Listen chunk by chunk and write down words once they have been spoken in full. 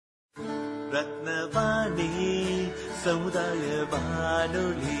ரத்னவாணி சமுதாய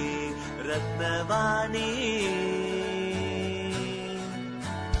வானொலி. ரத்னவாணி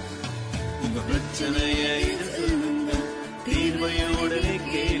உங்க பிரச்சனைய சொல்லுங்க, தீர்வைய உடனே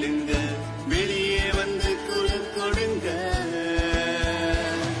கேளுங்க, வெளியே வந்து குரல் கொடுங்க.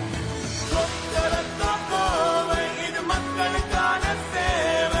 இது மக்களுக்கான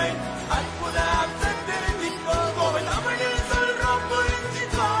சேவை. அற்புத தெரிஞ்சிக்கோ, தமிழில் சொல்றோம்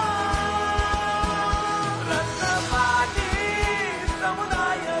புரிஞ்சிக்கோ. ரத்னவாணி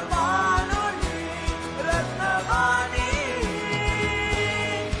சமுதாய வானொலி. ரத்னவாணி.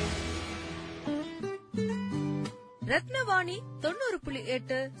 ரத்னவாணி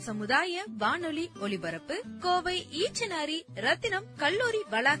 90.8 சமுதாய வானொலி ஒலிபரப்பு கோவை ஈச்சனாரி ரத்தினம் கல்லூரி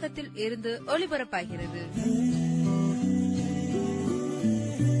வளாகத்தில் இருந்து ஒலிபரப்பாகிறது.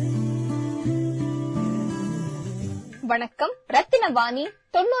 வணக்கம். ரத்தினவாணி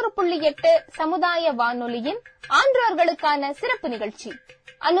 90.8 சமுதாய வானொலியின் ஆன்றோர்களுக்கான சிறப்பு நிகழ்ச்சி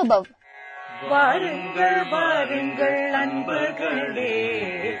அனுபவ். வாருங்கள் வாருங்கள் நண்பர்களே,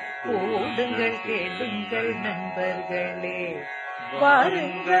 கூடுங்கள் கேளுங்கள் நண்பர்களே.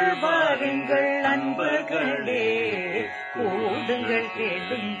 வாருங்கள் வாருங்கள் நண்பர்களே, கூடுங்கள்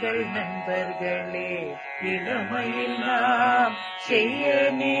கேளுங்கள் நண்பர்களே. இளமையில் நாம் செய்ய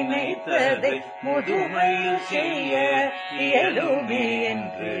நினைத்ததை முதுமையில் செய்ய இயலுமே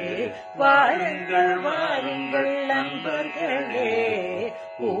என்று. வாருங்கள் வாருங்கள் நண்பர்களே,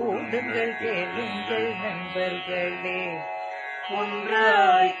 கூடுங்கள் கேளுங்கள் நண்பர்களே.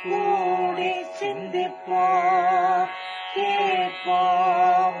 ஒன்றாய் கூடி சிந்திப்போம்,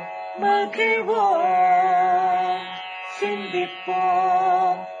 கேட்போம், மகிழ்வோம்.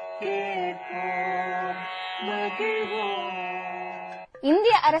 சிந்திப்போம், கேட்போம், மகிழ்வோம்.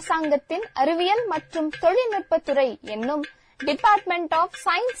 இந்திய அரசாங்கத்தின் அறிவியல் மற்றும் தொழில்நுட்பத்துறை என்னும் டிபார்ட்மெண்ட் ஆஃப்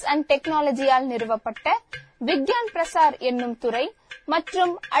சயின்ஸ் அண்ட் டெக்னாலஜியால் நிறுவப்பட்ட விக்யான் பிரசார் என்னும் துறை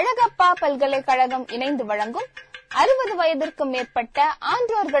மற்றும் அழகப்பா பல்கலைக்கழகம் இணைந்து வழங்கும் 60 வயதிற்கும் மேற்பட்ட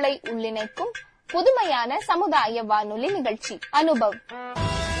ஆன்றோர்களை உள்ளிணைக்கும் புதுமையான சமுதாய வானொலி நிகழ்ச்சி அனுபவ்.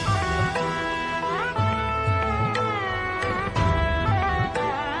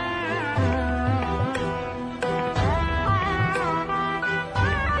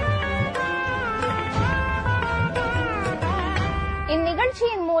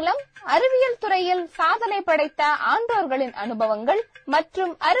 இந்நிகழ்ச்சியின் மூலம் அறிவியல் துறையில் சாதனை படைத்த ஆன்றோர்களின் அனுபவங்கள்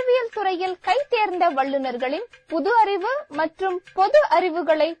மற்றும் அறிவியல் துறையில் கைதேர்ந்த வல்லுநர்களின் புது அறிவு மற்றும் பொது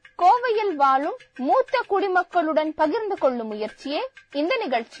அறிவுகளை கோவையில் வாழும் மூத்த குடிமக்களுடன் பகிர்ந்து கொள்ளும் முயற்சியே இந்த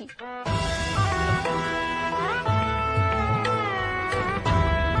நிகழ்ச்சி.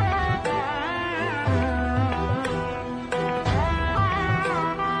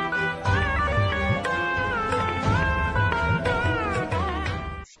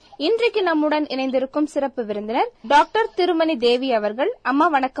 இன்றைக்கு நம்முடன் இணைந்திருக்கும் சிறப்பு விருந்தினர் டாக்டர் திருமணி தேவி அவர்கள். அம்மா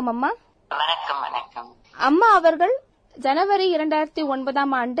வணக்கம். அம்மா வணக்கம். வணக்கம். அம்மா அவர்கள் ஜனவரி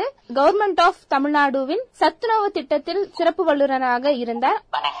 2009 ஆண்டு கவர்மெண்ட் ஆஃப் தமிழ்நாடுவின் சத்துணவு திட்டத்தில் சிறப்பு வல்லுநராக இருந்தார்.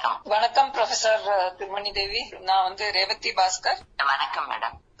 வணக்கம். வணக்கம் ப்ரொஃபசர் திருமணி தேவி. நான் ரேவதி பாஸ்கர். வணக்கம்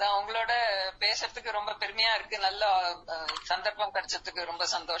மேடம். உங்களோட பேசுறதுக்கு ரொம்ப பெருமையா இருக்கு. நல்ல சந்தர்ப்பம் கிடைச்சதுக்கு ரொம்ப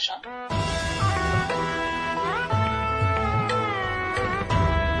சந்தோஷம்.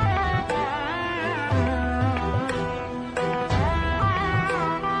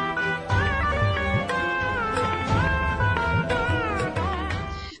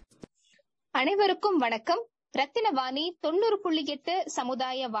 அனைவருக்கும் வணக்கம். ரத்தினவாணி 90.8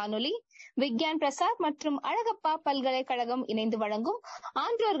 சமுதாய வானொலி, விக்யான் பிரசார் மற்றும் அழகப்பா பல்கலைக்கழகம் இணைந்து வழங்கும்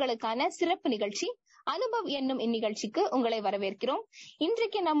ஆன்றோர்களுக்கான சிறப்பு நிகழ்ச்சி அனுபவ் என்னும் இந்நிகழ்ச்சிக்கு உங்களை வரவேற்கிறோம்.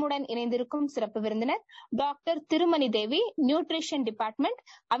 இன்றைக்கு நம்முடன் இணைந்திருக்கும் சிறப்பு விருந்தினர் டாக்டர் திருமணி தேவி, நியூட்ரிஷன் டிபார்ட்மெண்ட்,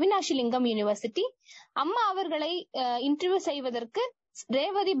 அவினாஷிலிங்கம் யூனிவர்சிட்டி. அம்மா அவர்களை இன்டர்வியூ செய்வதற்கு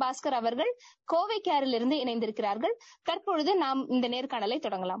ரேவதி பாஸ்கர் அவர்கள் கோவை கேரில் இருந்து இணைந்திருக்கிறார்கள். தற்பொழுது நாம் இந்த நேர்காணலை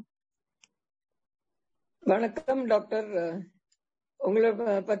தொடங்கலாம். வணக்கம் டாக்டர். உங்களை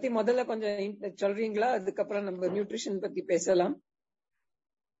பத்தி முதல்ல கொஞ்சம் சொல்றீங்களா? அதுக்கப்புறம் நம்ம நியூட்ரிஷன் பத்தி பேசலாம்.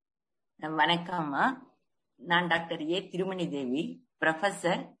 வணக்கம்மா. நான் doctor A Thirumani Devi,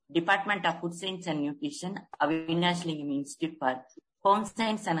 professor, department of food science and nutrition, Avinashilingam institute for home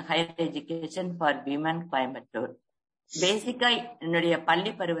science and higher education for women, Coimbatore. பேசிக்கா என்னுடைய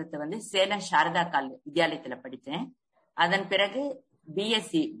பள்ளி பருவத்தை சேலம் சாரதா வித்யாலயத்துல படித்தேன். அதன் பிறகு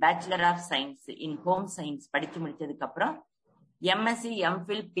BSc bachelor of science in home science படிச்சு முடிச்சதுக்கு அப்புறம் எம்எஸ்சி,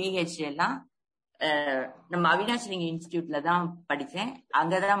 எம்ஃபில், பிஹெச்டி எல்லாம் நம்ம அவினாஷிலிங்கம் இன்ஸ்டிடியூட்ல தான் படிச்சேன்.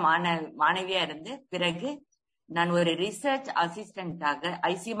 அங்கதான் மாணவியா இருந்து பிறகு நான் ஒரு ரிசர்ச் அசிஸ்டன்டாக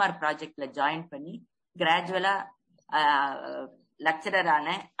ஐசிஎம்ஆர் ப்ராஜெக்ட்ல ஜாயின் பண்ணி கிராஜுவலா லெக்சரர்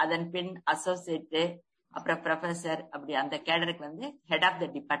ஆனேன். அதன் பின் அசோசியேட், அப்புறம் ப்ரொஃபசர், அப்படி அந்த கேடருக்கு வந்து ஹெட் ஆஃப் த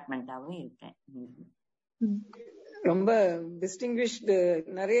டிபார்ட்மெண்டாவும் இருக்கேன். ரொம்ப டிஸ்டிங்விஷ்டு,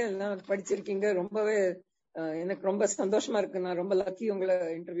 நிறைய எல்லாம் படிச்சிருக்கீங்க. ரொம்பவே எனக்கு ரொம்ப சந்தோஷமா இருக்கு. நான் ரொம்ப லக்கி உங்களை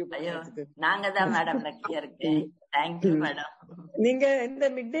இன்டர்வியூ பண்றதுக்கு. நாங்க தான் மேடம் லக்கியா இருக்கேன். Thank you madam. நீங்க இந்த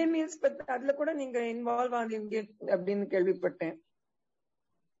மிட் டே மீல்ஸ் பத்தி அதுல கூட நீங்க இன்வால்வ் ஆனீங்க அப்படின்னு கேள்விப்பட்டேன்.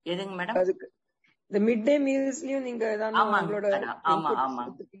 எதுங்க மேடம்? அதுக்கு இந்த மிட் டே மீல்ஸ்லயும் நீங்க உங்களோட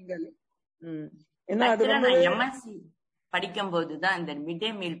எம்எஸ்சி படிக்கும் போதுதான் இந்த மிட்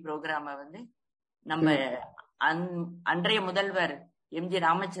டே மீல் ப்ரோக்ராம வந்து நம்ம அன்றைய முதல்வர் எம்ஜி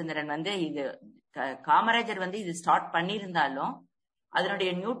ராமச்சந்திரன் வந்து இது காமராஜர் வந்து இது ஸ்டார்ட் பண்ணியிருந்தாலும் அதனுடைய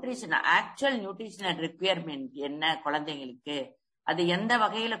நியூட்ரிஷன், ஆக்சுவல் நியூட்ரிஷனல் ரெக்குயர்மெண்ட் என்ன குழந்தைங்களுக்கு, அது எந்த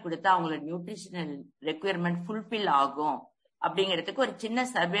வகையில கொடுத்தா அவங்களோட நியூட்ரிஷனல் ரெக்குயர்மெண்ட் ஃபுல்பில் ஆகும் அப்படிங்கிறதுக்கு ஒரு சின்ன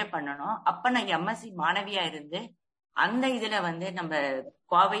சர்வே பண்ணணும். அப்ப நான் எம்எஸ்சி மாணவியா இருந்து அந்த இதுல வந்து நம்ம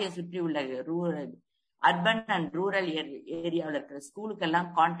கோவையை சுற்றி உள்ள ரூரல், அர்பன் அண்ட் ரூரல் ஏரியாவில் இருக்கிற ஸ்கூலுக்கெல்லாம்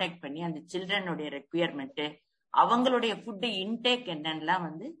கான்டாக்ட் பண்ணி அந்த சில்ட்ரனுடைய ரெக்குயர்மெண்ட், அவங்களுடைய ஃபுட் இன்டேக் என்னென்னலாம்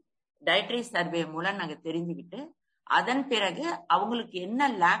வந்து டயட்ரி சர்வே மூலம் நாங்க தெரிஞ்சுக்கிட்டு அதன் பிறகு அவங்களுக்கு என்ன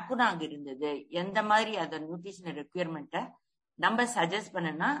லேக்குனா அங்க இருந்தது, எந்த மாதிரி அந்த நியூட்ரிஷனல் ரெக்குயர்மெண்ட்டை நம்ம சஜஸ்ட்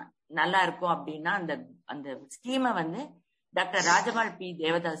பண்ணனா நல்லா இருக்கும் அப்படின்னா அந்த அந்த ஸ்கீமை வந்து டாக்டர் ராஜபால் பி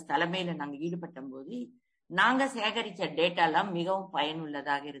தேவதாஸ் தலைமையில நாங்க ஈடுபட்ட போது நாங்க சேகரிச்ச டேட்டா எல்லாம் மிகவும்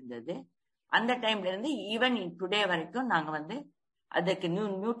பயனுள்ளதாக இருந்தது. அந்த டைம்ல இருந்து ஈவன் டுடே வரைக்கும் நாங்க வந்து அதுக்கு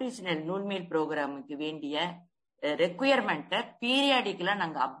நியூட்ரிஷனல் நூல்மீல் ப்ரோக்ராமுக்கு வேண்டிய ரெக்குயர்மெண்ட்டை பீரியாடிக்கலா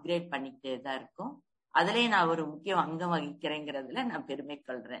நாங்க அப்கிரேட் பண்ணிக்கிட்டே தான் இருக்கோம். அதுலயே நான் ஒரு முக்கிய அங்கம் வகிக்கிறேங்கிறதுல நான் பெருமை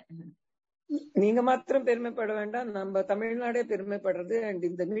கொள்றேன். நீங்க மாத்திரம் பெருமைப்பட வேண்டாம், நம்ம தமிழ்நாடே பெருமைப்படுறது. அண்ட்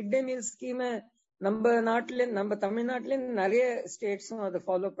இந்த மிட் டே மீல் ஸ்கீம் நம்ம நாட்டுல, நம்ம தமிழ்நாட்டுல நிறைய ஸ்டேட்ஸும் அதை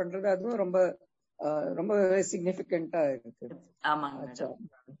ஃபாலோ பண்றது, அதுவும் ரொம்ப ரொம்ப சிக்னிபிகண்டா இருக்கு. ஆமாங்க.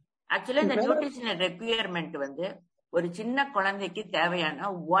 ஆக்சுவலா இந்த நியூட்ரிஷனல் ரெக்குயர்மெண்ட் வந்து ஒரு சின்ன குழந்தைக்கு தேவையான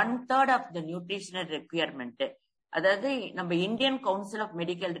 1/3 ஆஃப் த நியூட்ரிஷனல் ரெக்குயர்மெண்ட். அதாவது நம்ம Indian Council of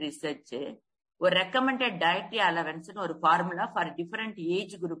Medical Research ஒரு ரெக்கமெண்டட் டயட்ரி அலவன்ஸ் ஒரு ஃபார்முலா ஃபார் டிஃபரெண்ட்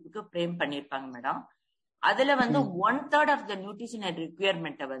ஏஜ் குரூப்புக்கு ஃப்ரேம் பண்ணிருப்பாங்க மேடம். அதுல வந்து 1/3 ஆஃப் த நியூட்ரிஷனல்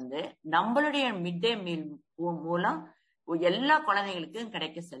ரெக்குயர்மெண்ட்டை வந்து நம்மளுடைய மிட் டே மீல் மூலம் எல்லா குழந்தைங்களுக்கும்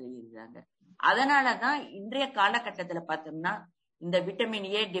கிடைக்க சொல்லியிருந்தாங்க. அதனாலதான் இன்றைய காலகட்டத்துல பார்த்தோம்னா இந்த விட்டமின்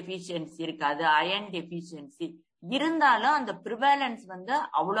ஏ டெபிஷியன்சி இருக்காது, அயன் டெபிஷியன்சி இருந்தாலும் அந்த ப்ரிவேலன்ஸ் வந்து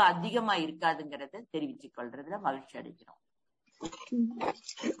அவ்வளவு அதிகமா இருக்காதுங்கிறத தெரிவிச்சு கொள்றதுல மகிழ்ச்சி அடைக்கிறோம்.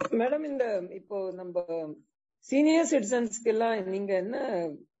 மேடம், இந்த இப்போ நம்ம சீனியர் சிட்டிசன்ஸ்க்கு எல்லாம் நீங்க என்ன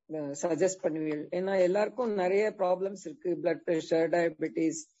சஜஸ்ட் பண்ணுவீங்க? ஏன்னா எல்லாருக்கும் நிறைய ப்ராப்ளம்ஸ் இருக்கு, பிளட் பிரஷர்,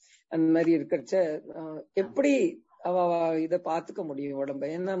 டயபெட்டிஸ் அந்த மாதிரி இருக்கிறச்ச எப்படி அவ இத பாத்துக்க முடியும் உடம்ப?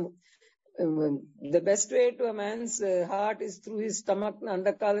 ஏன்னா the best way to a man's heart is through his stomach அந்த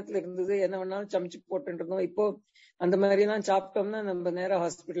காலத்துல இருந்தது. என்ன வேணாலும் சமைச்சு போட்டு இருந்தோம். இப்போ அந்த மாதிரி எல்லாம் சாப்பிட்டோம்னா நம்ம நேரம்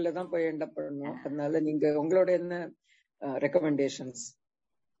ஹாஸ்பிட்டல்ல தான் போய் எண்ட் அப் பண்ணணும். அதனால நீங்க உங்களோட என்ன ரெக்கமெண்டேஷன்ஸ்?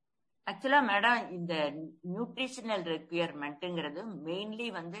 ஆக்சுவலா மேடம், இந்த நியூட்ரிஷனல் ரெக்குயர்மெண்ட்ங்கிறது மெயின்லி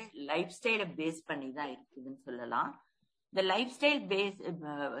வந்து லைஃப் ஸ்டைல பேஸ் பண்ணி தான் இருக்குதுன்னு சொல்லலாம். இந்த லைஃப்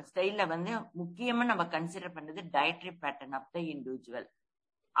ஸ்டைல்ல வந்து முக்கியமா நம்ம கன்சிடர் பண்ணது dietary pattern of the individual.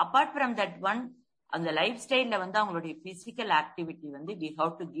 Apart from that one, அந்த லைஃப் ஸ்டைல்ல வந்து அவங்களுடைய பிசிக்கல் ஆக்டிவிட்டி வந்து we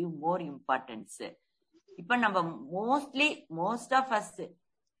have to give more importance. இப்ப நம்ம most of us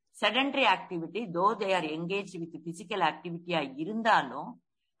sedentary activity, தோ they are engage with physical ஆக்டிவிட்டியா இருந்தாலும்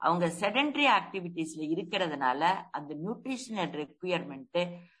அவங்க செடன்டரி ஆக்டிவிட்டிஸ்ல இருக்கிறதுனால அந்த நியூட்ரிஷனல் ரெக்குயர்மெண்ட்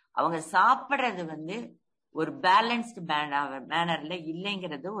அவங்க சாப்பிடுறது வந்து ஒரு பேலன்ஸ்டு மேனர்ல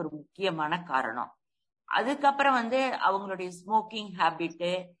இல்லைங்கிறது ஒரு முக்கியமான காரணம். அதுக்கப்புறம் வந்து அவங்களுடைய ஸ்மோக்கிங் ஹேபிட்,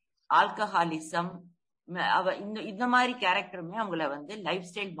 ஆல்கஹாலிசம், இந்த மாதிரி கேரக்டருமே அவங்கள வந்து லைஃப்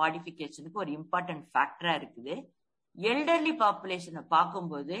ஸ்டைல் மாடிஃபிகேஷனுக்கு ஒரு இம்பார்ட்டன்ட் ஃபேக்டரா இருக்குது. எல்டர்லி பாப்புலேஷனை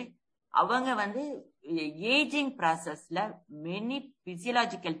பார்க்கும்போது அவங்க வந்து ஏஜிங் ப்ராசஸ்ல மெனி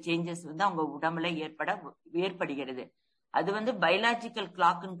பிசியலாஜிக்கல் சேஞ்சஸ் வந்து அவங்க உடம்புல ஏற்படுகிறது. அது வந்து பயாலஜிக்கல்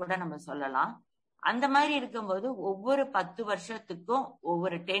கிளாக்னு கூட நம்ம சொல்லலாம். அந்த மாதிரி இருக்கும்போது ஒவ்வொரு 10 வருஷத்துக்கும்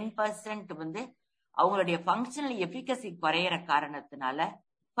ஒவ்வொரு 10% வந்து அவங்களுடைய ஃபங்க்ஷனல் எஃபிகசி குறையிற காரணத்தினால,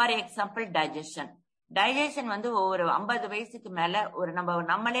 ஃபார் எக்ஸாம்பிள் டைஜஷன் வந்து ஒவ்வொரு 50 வயசுக்கு மேல ஒரு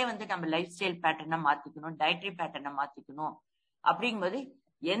நம்மளே வந்து நம்ம லைஃப் ஸ்டைல் பேட்டர்னை மாத்திக்கணும், டயட்ரி பேட்டர்னை மாத்திக்கணும். அப்படிங்கும்போது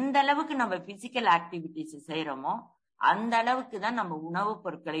எந்த அளவுக்கு நம்ம பிசிக்கல் ஆக்டிவிட்டிஸ் செய்யறோமோ அந்த அளவுக்கு தான் நம்ம உணவுப்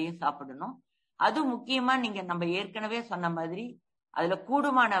பொருட்களையும் சாப்பிடணும். அது முக்கியமா நம்ம ஏற்கனவே சொன்ன மாதிரி அதுல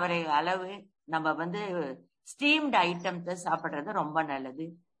கூடுமான வரை அளவு நம்ம வந்து ஸ்டீம்டு ஐட்டம்ஸை சாப்பிடுறது ரொம்ப நல்லது.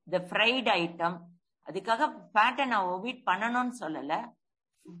 இந்த ஃப்ரைடு ஐட்டம், அதுக்காக ஃபேட்டை நான் ஒமிட் பண்ணணும்னு சொல்லல,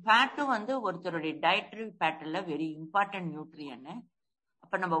 ஃபேட்டும் வந்து ஒருத்தருடைய டயட்டரி பேட்டர்ல வெரி இம்பார்ட்டன்ட் நியூட்ரியன்.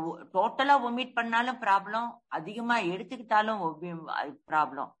 அப்ப நம்ம டோட்டலா ஒமிட் பண்ணாலும் ப்ராப்ளம், அதிகமா எடுத்துக்கிட்டாலும்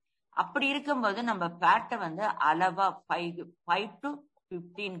ப்ராப்ளம். அப்படி இருக்கும்போது நம்ம ஃபேட்டை வந்து அளவா 5 to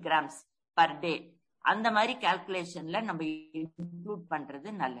 15 grams பர் டே அந்த மாதிரி கால்குலேஷன்ல நம்ம இன்க்ளூட் பண்றது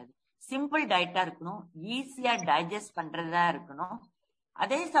நல்லது. சிம்பிள் டயட்டா இருக்கணும், ஈஸியா டைஜஸ்ட் பண்றதா இருக்கணும்.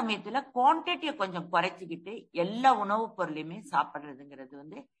 அதே சமயத்துல குவான்டிட்டியை கொஞ்சம் குறைச்சிக்கிட்டு எல்லா உணவுப் பொருளையுமே சாப்பிடுறதுங்கிறது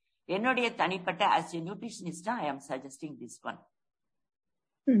வந்து என்னுடைய தனிப்பட்ட ஆஸ் எ நியூட்ரிஷனிஸ்டா ஐ ஆம் சஜஸ்டிங் திஸ் ஒன்.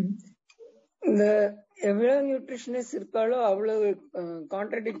 இந்த எவ்வளவு நியூட்ரிஷனிஸ்ட் இருக்காளோ அவ்வளவு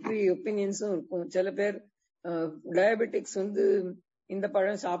கான்ட்ரடிக்டரி ஒப்பீனியன்ஸும் இருக்கும். சில பேர் டயபெட்டிக்ஸ் வந்து இந்த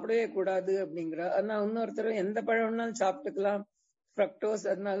பழம் சாப்பிடவே கூடாது அப்படிங்கிற, ஆனா இன்னொருத்தரும் எந்த பழம்னாலும் சாப்பிட்டுக்கலாம், ஃப்ரக்டோஸ்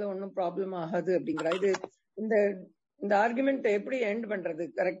அதனால ஒன்னும் ப்ராப்ளம் ஆகாது அப்படிங்கிற. இது இந்த ஆர்குமெண்ட் எப்படி எண்ட் பண்றது?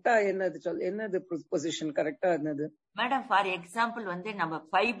 கரெக்டா என்னது பொசிஷன் கரெக்டா என்னது? மேடம், ஃபார் எக்ஸாம்பிள் வந்து நம்ம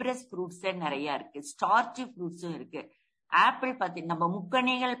ஃபைப்ரஸ் ஃப்ரூட்ஸ் நிறைய இருக்கு, ஸ்டார்ச் ஃப்ரூட்ஸும் இருக்கு. ஆப்பிள் பாத்தீங்கன்னா நம்ம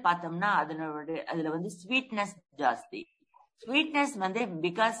முக்கணிகள் பார்த்தோம்னா அதுல வந்து ஸ்வீட்னஸ் ஜாஸ்தி. ஸ்வீட்னஸ் வந்து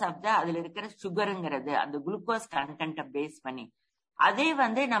பிகாஸ் ஆஃப் அதுல இருக்கிற சுகருங்கிறது அந்த குளுக்கோஸ் கண்டென்ட்டை பேஸ் பண்ணி. அதே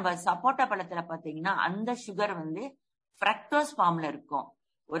வந்து நம்ம சப்போட்டா பழத்துல பாத்தீங்கன்னா அந்த சுகர் வந்து ஃப்ரக்டோஸ் ஃபார்ம்ல இருக்கும்.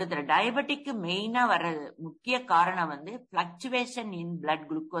 ஒருத்தர் டயபெட்டிக்கு மெயினா வர்ற முக்கிய காரணம் வந்து பிளக்சுவேஷன் இன் பிளட்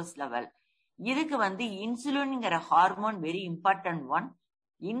குளுக்கோஸ் லெவல். இதுக்கு வந்து இன்சுலின்ங்கிற hormone very important one.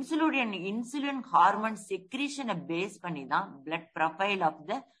 Insulin hormone செக்ரீஷனை base பண்ணி தான் blood profile of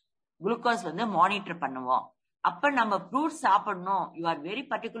the glucose வந்து மானிட்டர் பண்ணுவோம். அப்ப நம்ம ஃப்ரூட்ஸ் சாப்பிடணும், you are very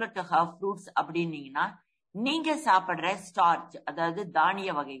particular to have fruits அப்படின்னீங்கன்னா நீங்க சாப்பிடுற ஸ்டார்ச், அதாவது தானிய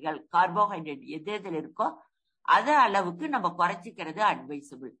வகைகள், கார்போஹைட்ரேட் எது இருக்கோ அத அளவுக்கு நம்ம குறைச்சிக்கிறது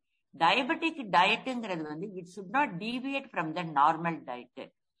அட்வைசபிள். டயபெட்டிக் டயட்டுங்கிறது வந்து it should not deviate from the normal diet.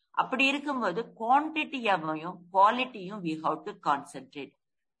 அப்படி இருக்கும்போது குவான்டிட்டியும் குவாலிட்டியும் we have to concentrate.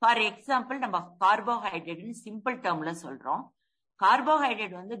 For example நம்ம கார்போஹைட்ரேட் சிம்பிள் டேர்ம்ல சொல்றோம்.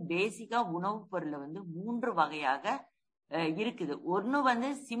 கார்போஹைட்ரேட் வந்து பேசிக்கா உணவுப் பொருள்ல வந்து 3 வகையாக இருக்குது. ஒன்னு வந்து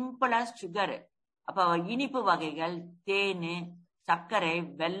சிம்பிளா சுகர், அப்ப இனிப்பு வகைகள், தேனு, சர்க்கரை,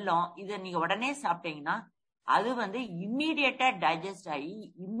 வெல்லம், இதை நீங்க உடனே சாப்பிட்டீங்கன்னா அது வந்து இம்மீடியட்டா டைஜஸ்ட் ஆகி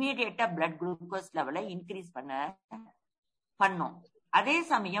இம்மீடியட்டா பிளட் குளுக்கோஸ் லெவலை இன்க்ரீஸ் பண்ணும். அதே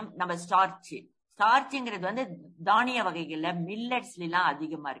சமயம் நம்ம ஸ்டார்ச்ங்கிறது வந்து தானிய வகைகள்ல மில்லட்ஸ்ல எல்லாம்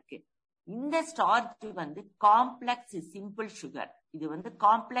அதிகமா இருக்கு. இந்த ஸ்டார்ச் வந்து காம்ப்ளெக்ஸ் சிம்பிள் சுகர், இது வந்து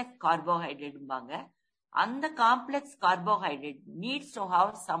காம்ப்ளெக்ஸ் கார்போஹைட்ரேட்பாங்க. அந்த complex carbohydrate needs to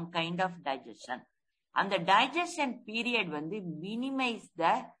have some kind of digestion. அந்த டைஜஷன் பீரியட் வந்து minimise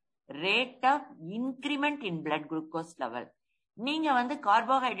the rate of increment in blood glucose level. நீங்க வந்து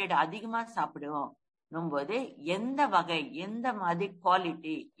கார்போஹைட்ரேட் அதிகமா சாப்பிடுவோம் போது எந்த வகை, எந்த மாதிரி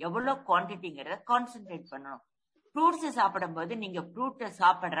குவாலிட்டி, எவ்வளவு குவான்டிட்டிங்கிறத கான்சென்ட்ரேட் பண்ணணும். ஃப்ரூட்ஸ் சாப்பிடும் போது நீங்க ஃப்ரூட்டை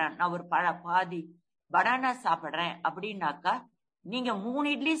சாப்பிடுறேன், நான் ஒரு பாதி பனானா சாப்பிடுறேன் அப்படின்னாக்கா நீங்க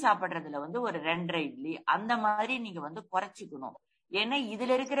 3 இட்லி சாப்பிடுறதுல வந்து ஒரு 2.5 இட்லி அந்த மாதிரி நீங்க வந்து குறைச்சிக்கணும். ஏன்னா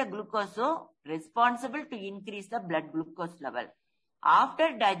இதுல இருக்கிற குளுக்கோஸும் responsible to increase the blood glucose level.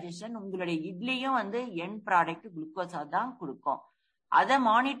 After digestion உங்களுடைய இட்லியும் வந்து எண்ட் ப்ராடக்ட் குளுக்கோஸா தான் கொடுக்கும். அதை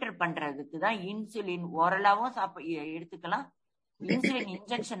மானிட்டர் பண்றதுக்கு தான் இன்சுலின் ஓரலாவும் எடுத்துக்கலாம், இன்சுலின்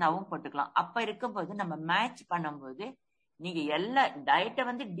இன்ஜெக்ஷனாவும் போட்டுக்கலாம். அப்ப இருக்கும்போது நம்ம மேட்ச் பண்ணும்போது நீங்க எல்லா டயட்டை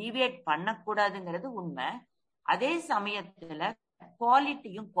வந்து டீவியேட் பண்ணக்கூடாதுங்கிறது உண்மை. அதே சமயத்துல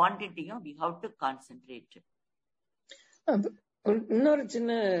குவாலிட்டியும் குவான்டிட்டியும் வி ஹவ் டு கான்சென்ட்ரேட். இன்னொரு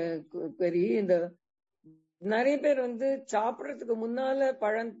சின்ன query, இந்த நிறைய பேர் வந்து சாப்பிடறதுக்கு முன்னால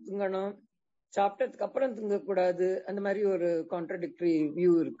பழம் திங்கணும், சாப்பிட்டதுக்கு அப்புறம் திங்கக்கூடாது, அந்த மாதிரி ஒரு கான்ட்ரடிக்டரி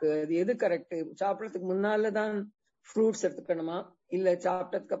வியூ இருக்கு. அது எது கரெக்ட்? சாப்பிடறதுக்கு முன்னாலதான் ஃப்ரூட்ஸ் எடுத்துக்கணுமா, இல்ல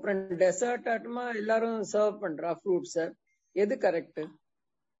சாப்பிட்டதுக்கு அப்புறம் டெசர்ட் ஆட்டமா எல்லாரும் சர்வ் பண்றா ஃப்ரூட்ஸ? எது கரெக்ட்?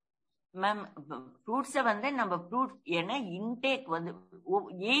 மேம், ஃப்ரூட்ஸை வந்து நம்ம ஃப்ரூட் ஏன்னா இன்டேக் வந்து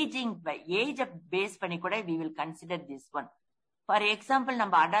ஏஜ் பேஸ் பண்ணி கூட we will consider this one. For example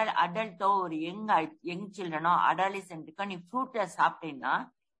நம்ம அடல்ட்டோ ஒரு யங் சில்ட்ரனோ அடாலிசென்ட்டுக்கோ நீ ஃப்ரூட்டை சாப்பிட்டீங்கன்னா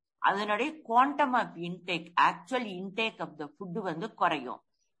அதனுடைய quantum of intake, actual intake of the food வந்து குறையும்.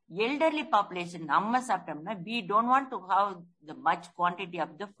 எல்டர்லி பாப்புலேஷன் நம்ம சாப்பிட்டோம்னா we don't want to have the much quantity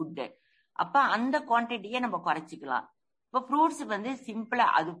of the food. அப்ப அந்த குவான்டிட்டியை நம்ம குறைச்சிக்கலாம். இப்போ ஃப்ரூட்ஸ் வந்து சிம்பிளா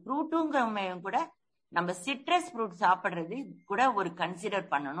அது ஃப்ரூட்டுங்கிற கூட நம்ம சிட்ரஸ் ஃப்ரூட் சாப்பிடுறது கூட ஒரு கன்சிடர்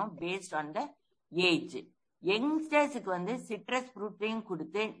பண்ணணும் பேஸ்ட் ஆன் த ஏஜ். யங்ஸ்டர்ஸுக்கு வந்து சிட்ரஸ் ஃப்ரூட்டையும்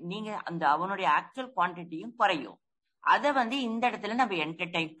கொடுத்து நீங்க அந்த அவனுடைய ஆக்சுவல் குவான்டிட்டியும் குறையும். அதை வந்து இந்த இடத்துல நம்ம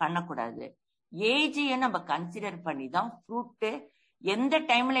என்டர்டைன் பண்ணக்கூடாது. ஏஜையும் நம்ம கன்சிடர் பண்ணி தான் ஃப்ரூட்டு எந்த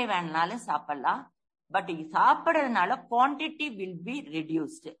டைம்ல வேணாலும் சாப்பிடலாம். But சாப்பிடறதுனால quantity will be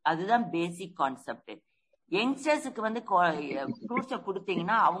reduced. அதுதான் பேசிக் கான்செப்ட். யங்ஸ்டர்ஸுக்கு வந்து ஃப்ரூட்ஸை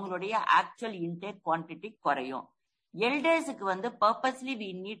கொடுத்தீங்கன்னா அவங்களுடைய ஆக்சுவல் இன்டேக் குவான்டிட்டி குறையும். எல்டர்ஸுக்கு வந்து purposely we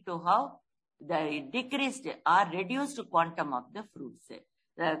need to have the decreased R reduced quantum of the fruits,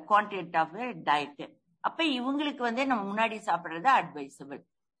 quantity of the diet. அப்ப இவங்களுக்கு வந்து நம்ம முன்னாடி சாப்பிடுறது அட்வைசபிள்,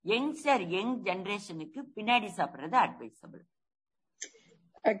 யங் ஜெனரேஷனுக்கு பின்னாடி சாப்பிடுறது advisable.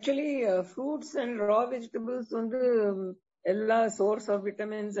 Actually fruits and raw vegetables வந்து எல்லா source of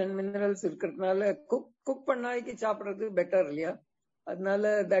vitamins and minerals இருக்கிறதுனால குக் பண்ணாய்க்கு சாப்பிடுறது பெட்டர் இல்லையா?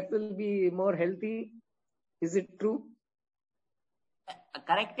 அதனால that will be more healthy. Is it true?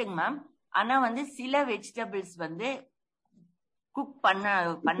 கரெக்டுங்க மேம். ஆனா வந்து சில வெஜிடபிள்ஸ் வந்து குக்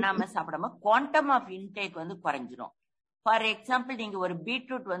பண்ணாம சாப்பிடாம குவான்டம் ஆஃப் இன்டேக் வந்து குறைஞ்சிரும். ஃபார் எக்ஸாம்பிள், நீங்க ஒரு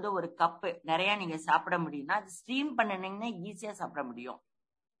பீட்ரூட் வந்து ஒரு கப்பு நிறைய நீங்க சாப்பிட முடியும்னா அது ஸ்டீம் பண்ணீங்கன்னா ஈஸியா சாப்பிட முடியும்.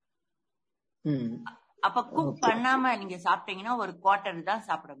 அப்ப குக் பண்ணாம நீங்க சாப்பிட்டீங்கன்னா ஒரு குவார்டர் தான்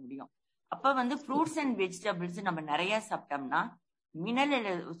சாப்பிட முடியும். அப்ப வந்து ஃப்ரூட்ஸ் அண்ட் வெஜிடபிள்ஸ் நம்ம நிறைய சாப்பிட்டோம்னா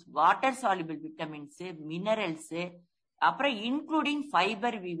வாட்டர் சால்யூபிள் விட்டமின்ஸ், மினரல்ஸ், அப்புறம் including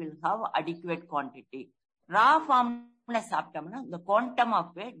fibre we will have adequate quantity. Raw ஃபார்ம்ல சாப்பிட்டோம்னா இந்த quantum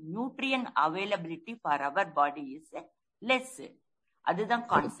of nutrient availability for our body is less. அதுதான்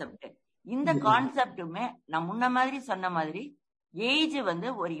கான்செப்ட். இந்த கான்செப்டுமே நான் முன்ன மாதிரி சொன்ன மாதிரி ஏஜ் வந்து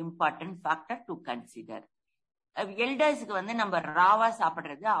ஒரு இம்பார்ட்டன்ட் ஃபேக்டர் டு கன்சிடர். எல்டர்ஸுக்கு வந்து நம்ம ராவா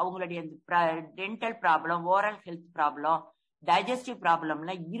சாப்பிடுறது அவங்களுடைய dental problem, oral health problem, digestive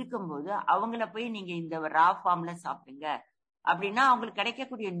ப்ராப்ளம்லாம் இருக்கும்போது அவங்கள போய் நீங்க இந்த ரா ஃபார்ம்ல சாப்பிடுங்க அப்படின்னா அவங்களுக்கு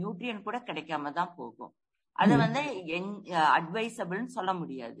கிடைக்கக்கூடிய நியூட்ரியன் கூட கிடைக்காம தான் போகும். அதை வந்து அட்வைசபிள்னு சொல்ல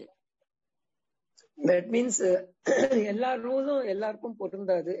முடியாது. தட் மீன்ஸ் எல்லா ரூலும் எல்லாருக்கும்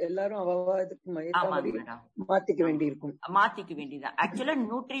பொருந்தாது. எல்லாரும் மாத்திக்க வேண்டியதான். ஆக்சுவலா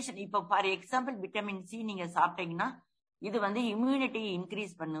நியூட்ரிஷன் இப்ப ஃபார் எக்ஸாம்பிள் விட்டமின் சி நீங்க சாப்பிட்டீங்கன்னா இது வந்து இம்யூனிட்டி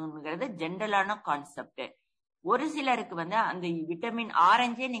இன்க்ரீஸ் பண்ணுங்கிறது ஜென்ரலான கான்செப்ட். ஒரு சிலருக்கு வந்து அந்த விட்டமின்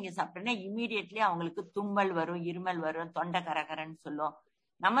ஆரஞ்சே நீங்க சாப்பிட்டீங்கன்னா இம்மீடியட்லி அவங்களுக்கு தும்மல் வரும், இருமல் வரும், தொண்டை கரகரன்னு சொல்லும்.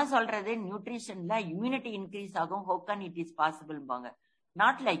 நம்ம சொல்றது நியூட்ரிஷன்ல இம்யூனிட்டி இன்க்ரீஸ் ஆகும், ஹவு கேன் இட் இஸ் பாசிபிள்பாங்க.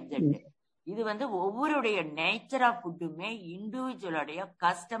 Not like that. இது வந்து ஒவ்வொருடைய நேச்சர் ஆஃப் ஃபுட்டுமே இண்டிவிஜுவலுடைய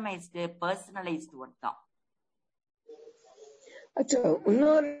கஸ்டமைஸ்டு பர்சனலைஸ்டு ஒன் தான்.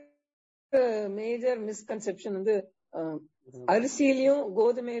 இன்னொரு மேஜர் மிஸ்கன்செப்ஷன் வந்து அரிசியிலயும்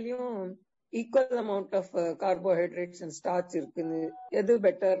கோதுமையிலயும் equal amount of carbohydrates and starch இருக்குன்னு, எது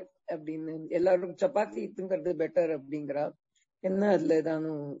பெட்டர் அப்படின்னு எல்லாரும் சப்பாத்தி திங்கிறது பெட்டர் அப்படிங்கிறா. என்ன அதுல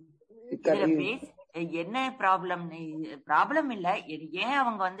ஏதானும் என்ன ப்ராப்ளம் இல்ல. ஏன்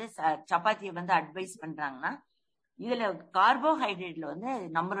அவங்க வந்து சப்பாத்தியை வந்து அட்வைஸ் பண்றாங்கன்னா இதுல கார்போஹைட்ரேட்ல வந்து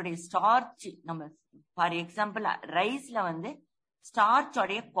நம்மளுடைய ஸ்டார்ச், நம்ம ஃபார் எக்ஸாம்பிள் ரைஸ்ல வந்து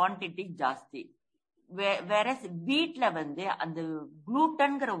ஸ்டார்ச்சோடைய குவான்டிட்டி ஜாஸ்தி. வேற வீட்ல வந்து அந்த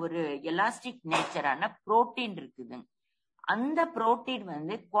குளூட்டன்ங்கிற ஒரு எலாஸ்டிக் நேச்சரான புரோட்டீன் இருக்குது. அந்த புரோட்டீன்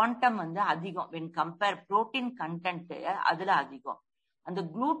வந்து குவாண்டம் வந்து அதிகம். வென் கம்பேர் புரோட்டீன் கண்டென்ட் அதுல அதிகம். அந்த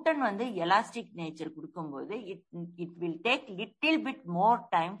குளூட்டன் வந்து எலாஸ்டிக் நேச்சர் கொடுக்கும்போது it will take little bit more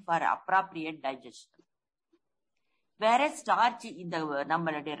time for appropriate digestion. வேற ஸ்டார்ச் இந்த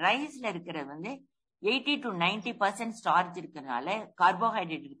நம்மளுடைய ரைஸ்ல இருக்கிறது வந்து 80 to 90% ஸ்டார்ச் இருக்கிறதுனால,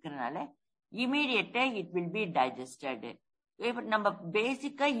 கார்போஹைட்ரேட் இருக்கிறதுனால இமீடியட்டா இட் வில் பி டைஜஸ்டட். இப்ப நம்ம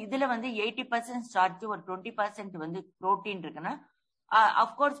பேசிக்கா இதுல வந்து 80% ஸ்டார்ச், ஒரு 20% வந்து புரோட்டீன் இருக்குன்னா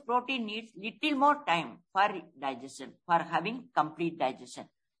of course protein needs little more time for digestion, for having complete digestion.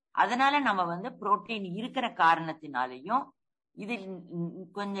 அதனால நம்ம வந்து புரோட்டீன் இருக்கிற காரணத்தினாலையும் இது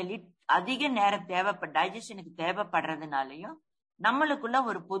கொஞ்சம் அதிக நேரம் டைஜஷனுக்கு தேவைப்படுறதுனாலையும் நம்மளுக்குள்ள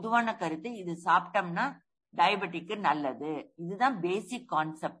ஒரு பொதுவான கருத்து, இது சாப்பிட்டோம்னா டயபெட்டிக்கு நல்லது. இதுதான் பேசிக்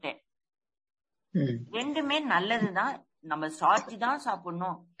கான்செப்டே. ரெண்டுமே நல்லதுதான். நம்ம ஸ்டார்ச் தான்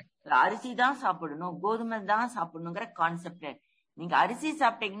சாப்பிடணும், அரிசி தான் சாப்பிடணும், கோதுமை தான் சாப்பிடணுங்கிற கான்செப்ட். நீங்க அரிசி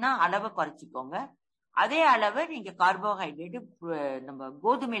சாப்பிட்டீங்கன்னா அளவை குறைச்சிக்கோங்க, அதே அளவு நீங்க கார்போஹைட்ரேட் நம்ம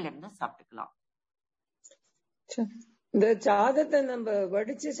கோதுமையில இருந்து சாப்பிட்டுக்கலாம். இந்த சாதத்தை நம்ம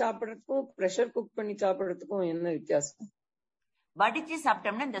வடிச்சு சாப்பிடறதுக்கும் பிரஷர் குக் பண்ணி சாப்பிடறதுக்கும் என்ன வித்தியாசம்? வடிச்சு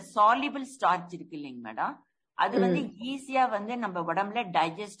சாப்பிட்டோம்னா இந்த சால்யூபிள் ஸ்டார்ச் இருக்கு இல்லைங்க மேடம், அது வந்து ஈஸியா வந்து நம்ம உடம்புல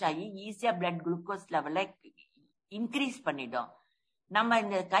டைஜஸ்ட் ஆகி ஈஸியா பிளட் குளுக்கோஸ் லெவல இன்க்ரீஸ் பண்ணிடும். நம்ம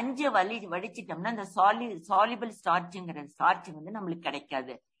இந்த கஞ்சியை வடிச்சிட்டோம்னா இந்த சால்யூபிள் ஸ்டார்ச்ங்கிற ஸ்டார்ச் வந்து நம்மளுக்கு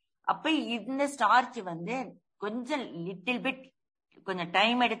கிடைக்காது. அப்ப இந்த ஸ்டார்ச் வந்து கொஞ்சம் லிட்டில் பிட் கொஞ்சம்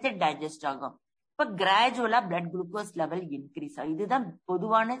டைம் எடுத்து டைஜஸ்ட் ஆகும். இப்ப கிராஜுவலா பிளட் குளுக்கோஸ் லெவல் இன்க்ரீஸ் ஆகும். இதுதான்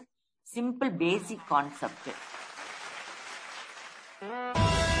பொதுவான சிம்பிள் பேசிக் கான்செப்ட்.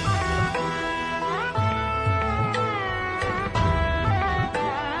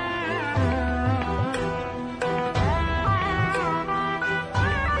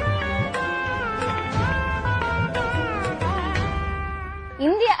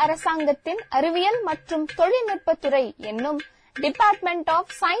 அரசாங்கத்தின் அறிவியல் மற்றும் தொழில்நுட்பத்துறை என்னும் டிபார்ட்மெண்ட்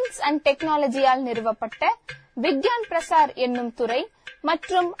ஆஃப் சயின்ஸ் அண்ட் டெக்னாலஜியால் நிறுவப்பட்ட விக்யான் பிரசார் என்னும் துறை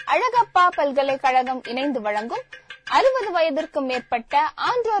மற்றும் அழகப்பா பல்கலைக்கழகம் இணைந்து வழங்கும் 60 வயதிற்கும் மேற்பட்ட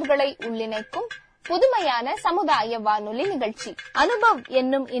ஆன்றோர்களை உள்ளிணைக்கும் புதுமையான சமுதாய வானொலி நிகழ்ச்சி. அனுபவ்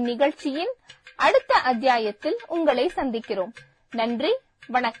என்னும் இந்நிகழ்ச்சியின் அடுத்த அத்தியாயத்தில் உங்களை சந்திக்கிறோம். நன்றி,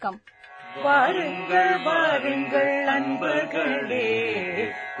 வணக்கம். வாருங்கள் வாருங்கள் நண்பர்களே,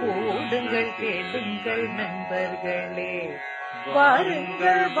 கூடுங்கள் கேளுங்கள் நண்பர்களே.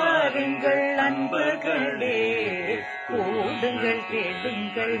 வாருங்கள் வாருங்கள் நண்பர்களே, கூடுங்கள்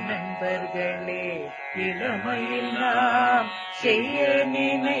கேளுங்கள் நண்பர்களே. இளமையில் நாம் செய்ய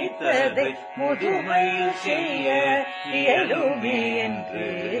நினைத்ததை முதுமையில் செய்ய இயலுமே என்று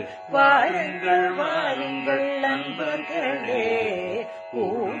வாருங்கள் வாருங்கள் நண்பர்களே,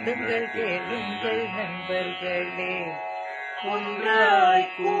 கூடுங்கள் கேளுங்கள் நண்பர்களே. ஒன்றாய்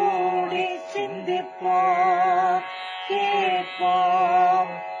கூடி சிந்திப்போம்,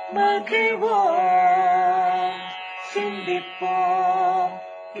 கேட்போம், மகிழ்வோம், சிந்திப்போம்.